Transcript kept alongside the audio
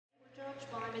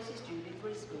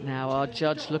Now our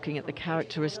judge looking at the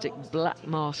characteristic black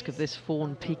mask of this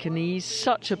fawn Pekingese,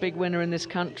 such a big winner in this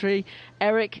country.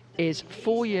 Eric is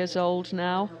 4 years old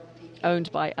now,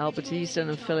 owned by Albert Easton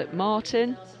and Philip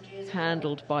Martin,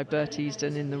 handled by Bert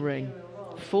Easton in the ring.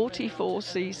 44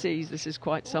 cc's, this is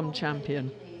quite some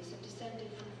champion.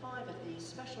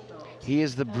 He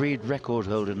is the breed record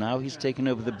holder now. He's taken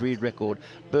over the breed record.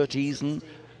 Bert Easton,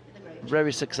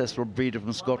 very successful breeder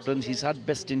from Scotland. He's had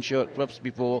best in show at Crufts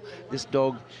before. This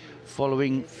dog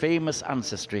following famous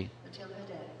ancestry.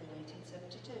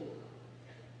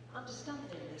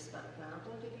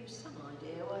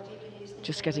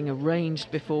 Just getting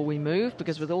arranged before we move,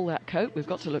 because with all that coat we've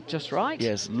got to look just right.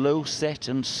 Yes, low set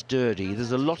and sturdy.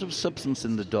 There's a lot of substance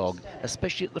in the dog,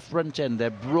 especially at the front end.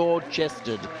 They're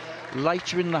broad-chested,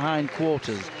 lighter in the hind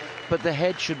quarters, but the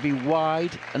head should be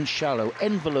wide and shallow,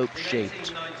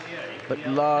 envelope-shaped, but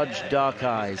large dark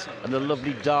eyes and a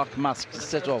lovely dark mask to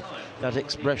set off that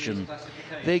expression.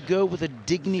 They go with a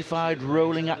dignified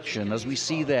rolling action, as we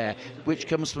see there, which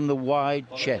comes from the wide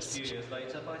chest.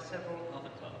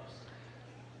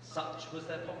 Such was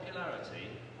their popularity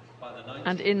by the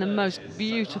and in the most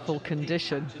beautiful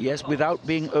condition. Yes, without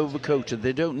being overcoated.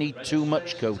 They don't need too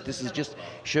much coat. This is just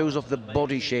shows off the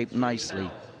body shape nicely.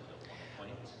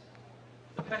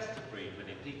 The best of breed with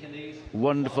the Pekingese.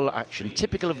 Wonderful action,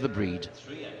 typical of the breed.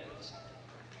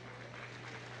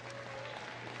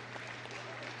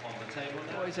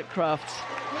 Boys at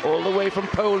Crufts. All the way from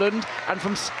Poland, and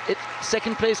from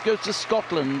second place goes to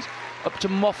Scotland, up to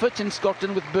Moffat in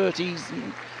Scotland with Bert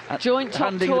Easton. Joint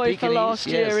top toy for last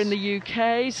year in the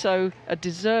UK, so a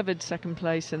deserved second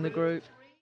place in the group.